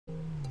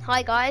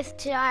Hi guys,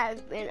 today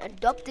I've been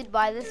adopted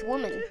by this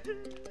woman.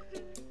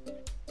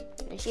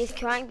 And she's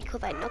crying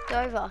because I knocked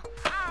her over.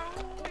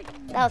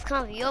 That was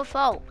kind of your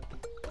fault.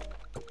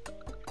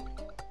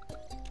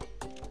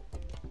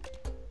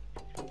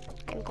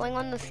 I'm going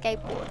on the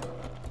skateboard.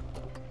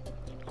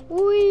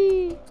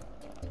 Whee!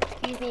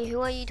 Excuse me,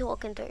 who are you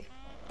talking to?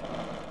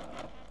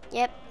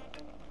 Yep.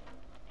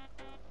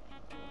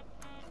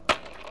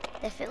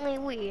 Definitely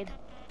weird.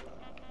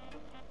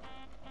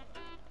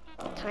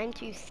 Time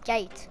to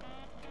skate.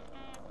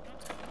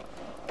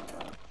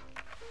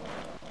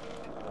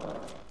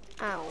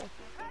 Ow.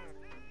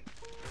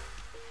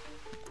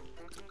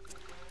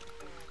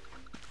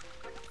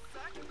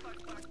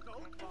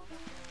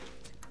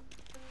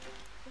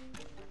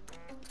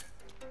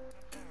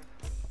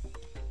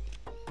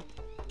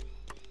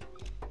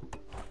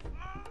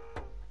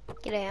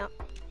 Get out.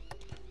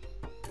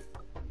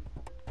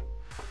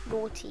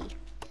 Naughty.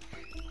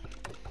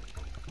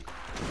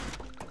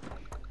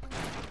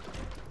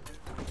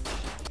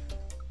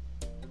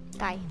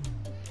 Die.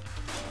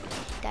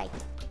 Die.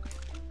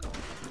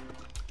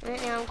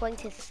 Right now I'm going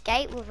to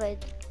skate with a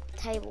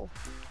table.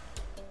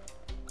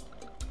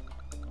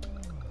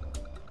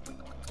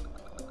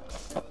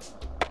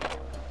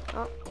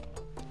 Oh,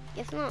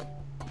 guess not.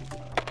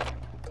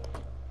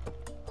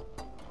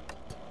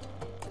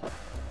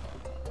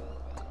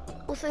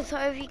 Also,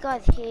 sorry if you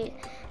guys hear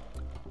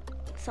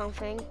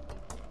something.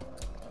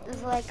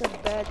 There's like a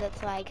bird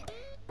that's like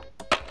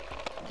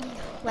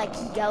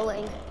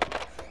yelling.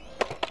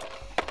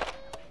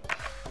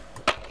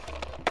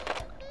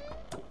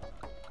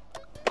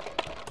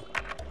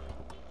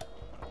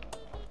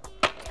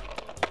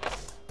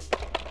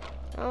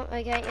 Oh,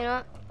 okay, you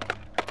know what?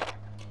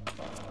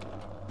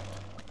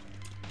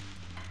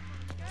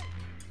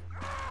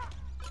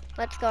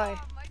 Let's go.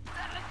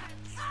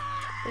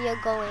 We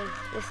are going.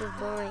 This is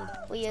boring.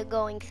 We are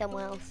going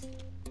somewhere else.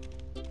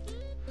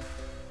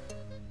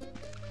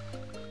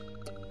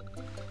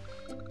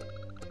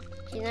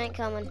 She ain't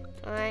coming.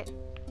 Alright.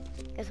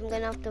 Guess I'm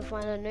gonna have to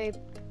find a new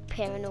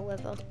parent or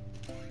whatever.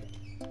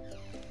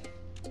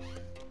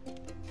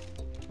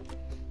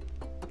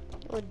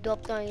 Or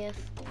adopt, I guess.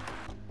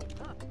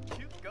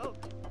 Cute goat.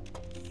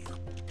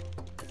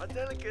 A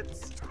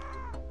delicate.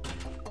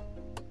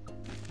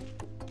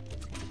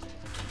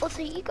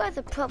 Also, you guys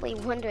are probably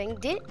wondering,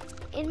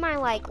 in my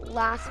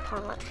last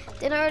part,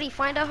 did I already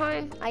find a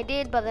home? I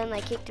did, but then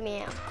they kicked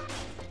me out.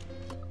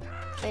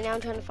 So now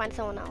I'm trying to find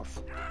someone else.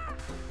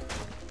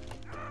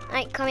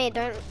 Hey, come here,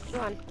 don't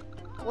run.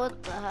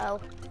 What the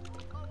hell?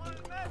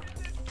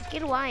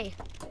 Get away.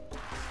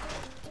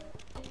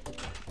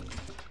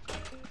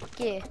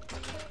 Get here.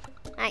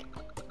 Hey.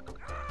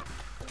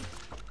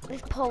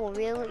 This pole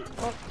really...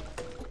 Oh.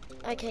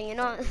 Okay, you're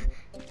not...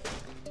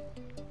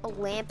 a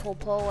lamp or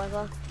pole,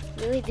 whatever.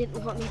 Really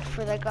didn't want me to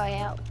throw that guy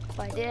out,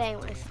 but I did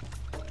anyways.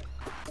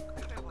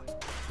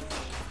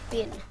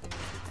 Bin.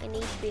 I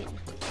need bin.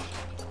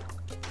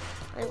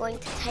 I'm going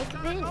to take a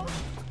bin.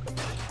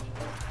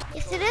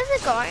 Yes, it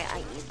is a guy. Are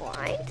you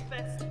blind?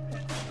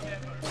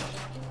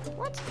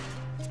 What?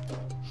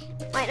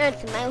 Wait, no,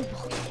 it's a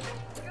mailbox.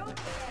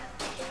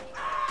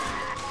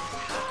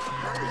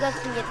 You guys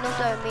can get knocked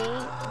over me,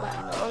 but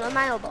not on a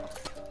mailbox.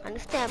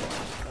 Understand me?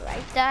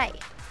 Great day.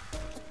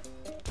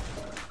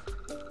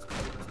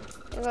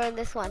 I'm going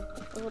this one.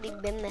 I've already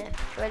been there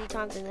 30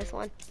 times in this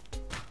one.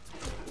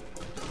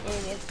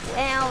 And it's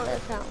way out of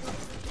this house.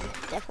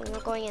 Definitely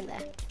not going in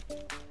there.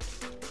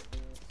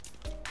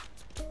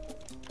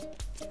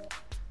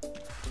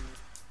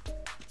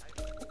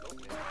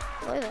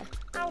 Go there.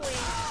 I'm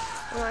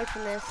gonna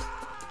open this.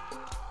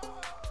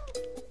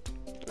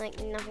 Like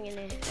nothing in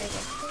there. Okay.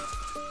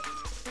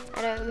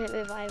 I don't remember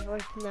if I've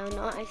opened them or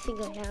not. I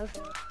think I have.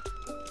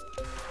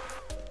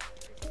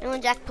 I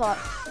want jackpot.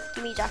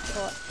 Give me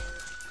jackpot.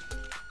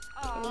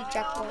 I need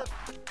jackpot.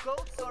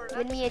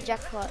 Give me a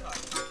jackpot.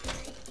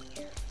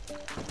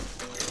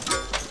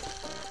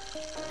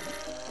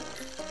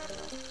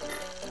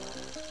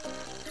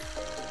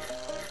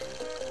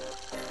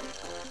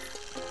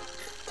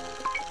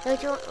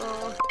 Don't you want,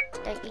 oh,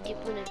 don't you give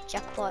me a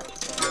jackpot.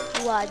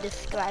 You are a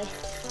disgrace.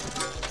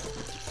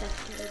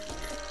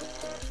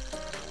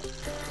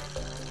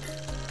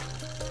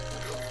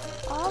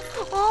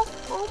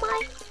 Oh my.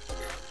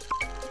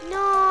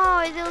 No,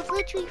 there was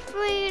literally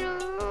 3.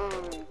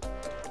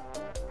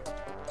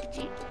 Did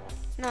you?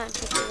 No,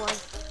 51.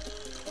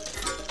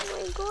 Oh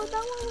my god,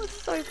 that one was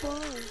so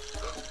close.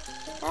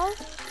 Oh.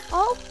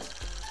 Oh.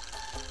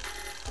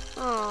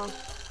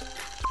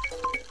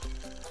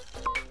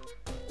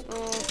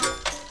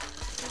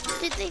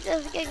 Did they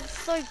just get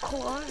so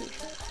close?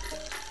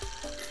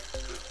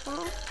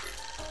 Oh.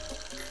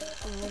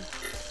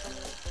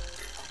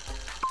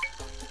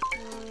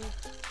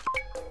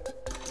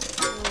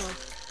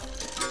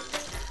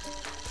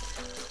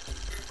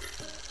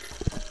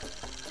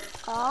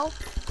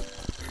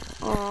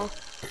 Oh.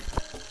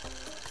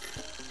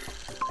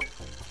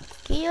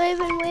 Can you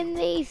even win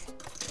these?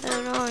 I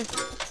don't know.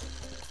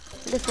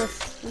 This was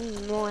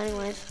no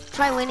anyways.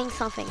 Try winning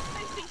something. I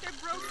think I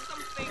broke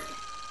something.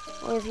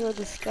 or is you a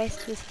disgrace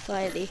to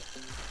society?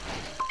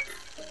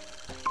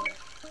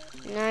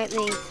 No,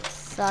 these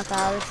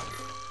suckers.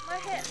 My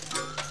hip.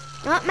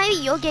 Oh, maybe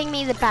you're getting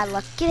me the bad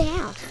luck. Get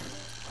out.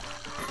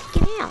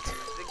 Get out. I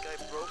think I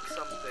broke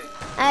something.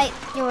 Hey,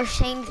 your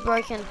machine's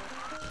broken.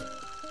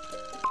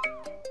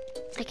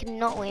 I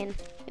cannot win.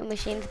 Your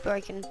machine's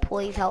broken.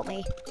 Please help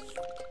me.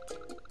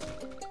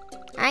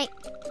 Hey.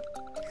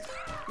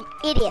 You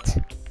idiot.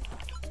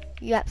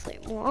 You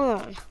absolute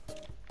moron.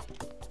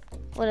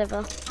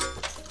 Whatever.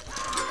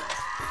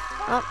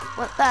 Oh,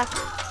 went back.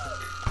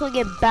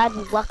 Probably get bad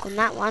luck on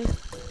that one.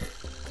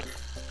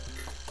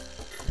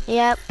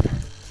 Yep.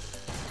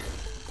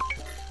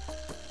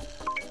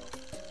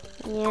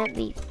 Yeah,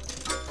 these.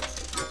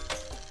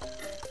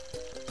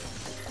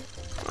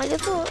 I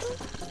just want.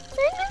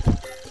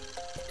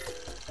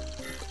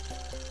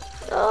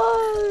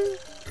 Oh,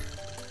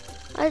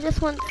 I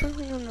just want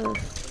something on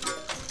this.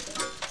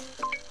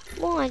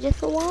 Why?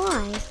 Just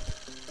why?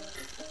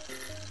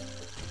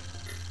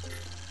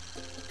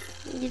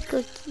 You just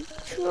gotta keep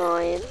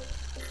trying.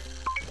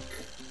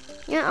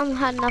 Yeah, I'm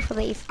had enough of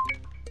these.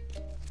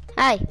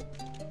 Hey,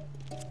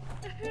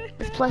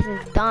 this place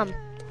is dumb.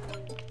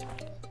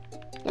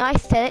 Yeah, I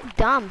said it,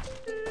 dumb.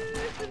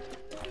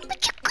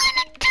 What you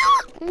gonna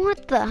do?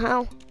 What the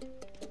hell?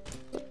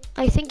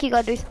 I think you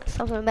gotta do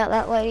something about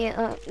that lady.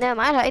 Never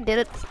mind, I did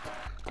it.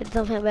 Did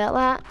something about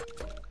that.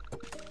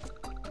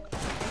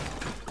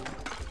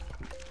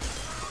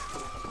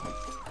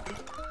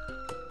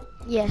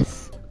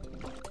 Yes.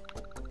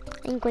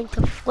 I'm going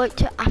to float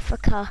to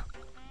Africa.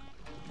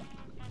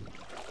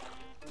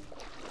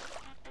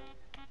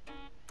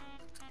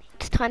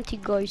 It's time to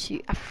go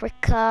to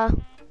Africa.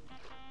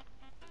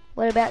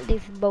 What about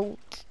this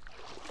boat?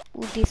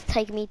 Will this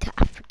take me to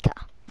Africa?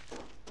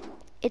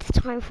 It's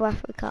time for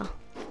Africa.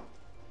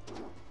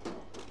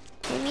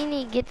 I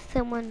need to get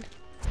someone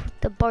with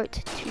the boat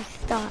to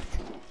start.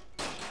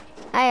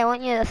 Hey, I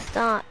want you to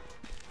start.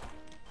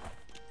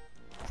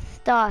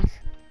 Start.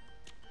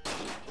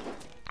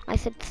 I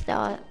said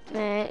start.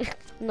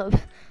 No.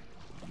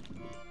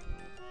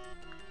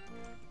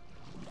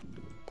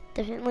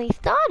 Definitely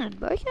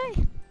started,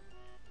 okay.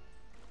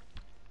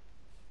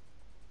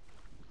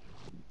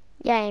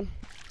 Yeah.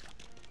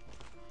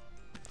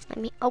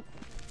 I'm here. Oh.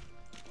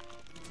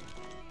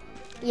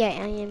 Yeah,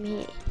 I am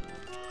here.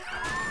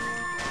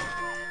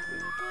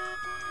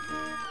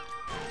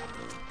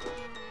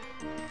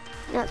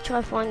 Now let's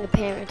try finding the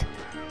parent.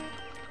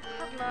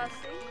 Have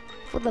mercy.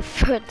 For the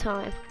third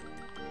time.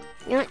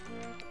 You know what?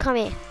 Come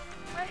here.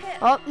 My hip.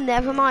 Oh,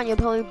 never mind. You're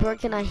probably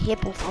broken a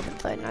hip or something,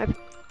 so no.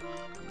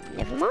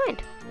 Never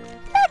mind.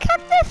 Is that a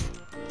cactus?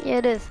 Yeah,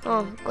 it is.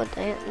 Oh, god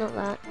dang it. Not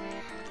that.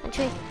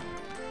 Actually.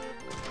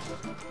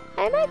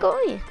 Hey, my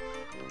god. Yay!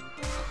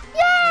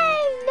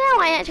 Now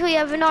I actually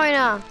have an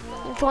owner.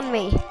 It's on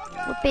me.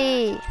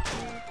 Whoopee.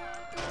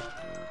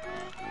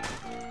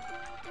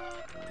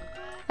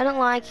 I don't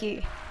like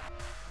you.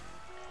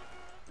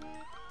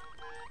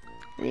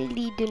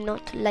 Really do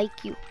not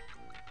like you.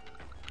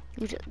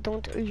 You just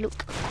don't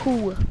look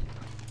cool.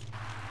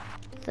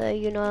 So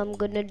you know what I'm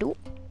gonna do?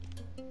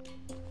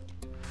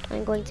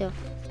 I'm going to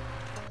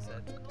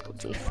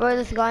throw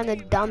this guy in the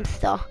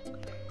dumpster.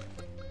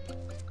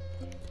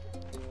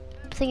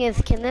 Thing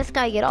is, can this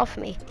guy get off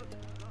me?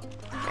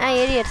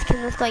 Hey idiots,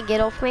 can this guy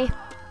get off me?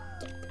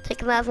 Take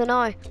that as a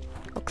no.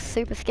 Looks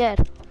super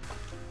scared.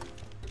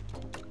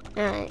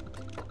 Alright.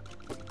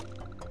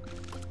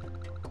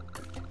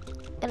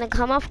 Gonna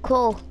come off?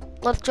 Cool.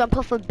 Let's jump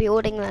off a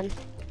building then.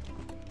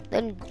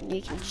 Then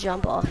you can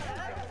jump off.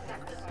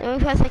 The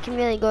only place I can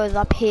really go is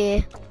up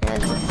here.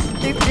 There's the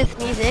stupidest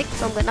music,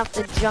 so I'm gonna have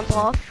to jump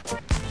off.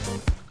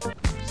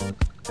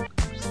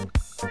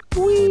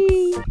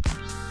 Whee!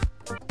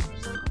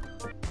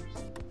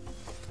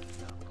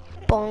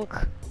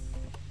 Bonk.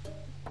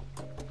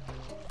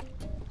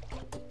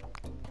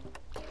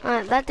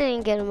 Alright, that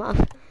didn't get him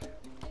off.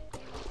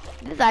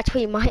 This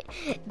actually might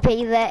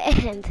be the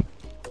end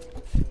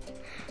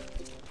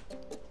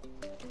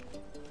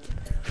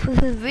for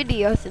this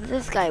video, since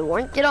this guy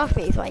won't get off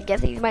me, so I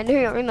guess he's my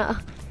new owner.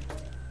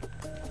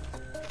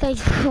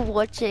 Thanks for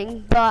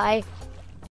watching. Bye.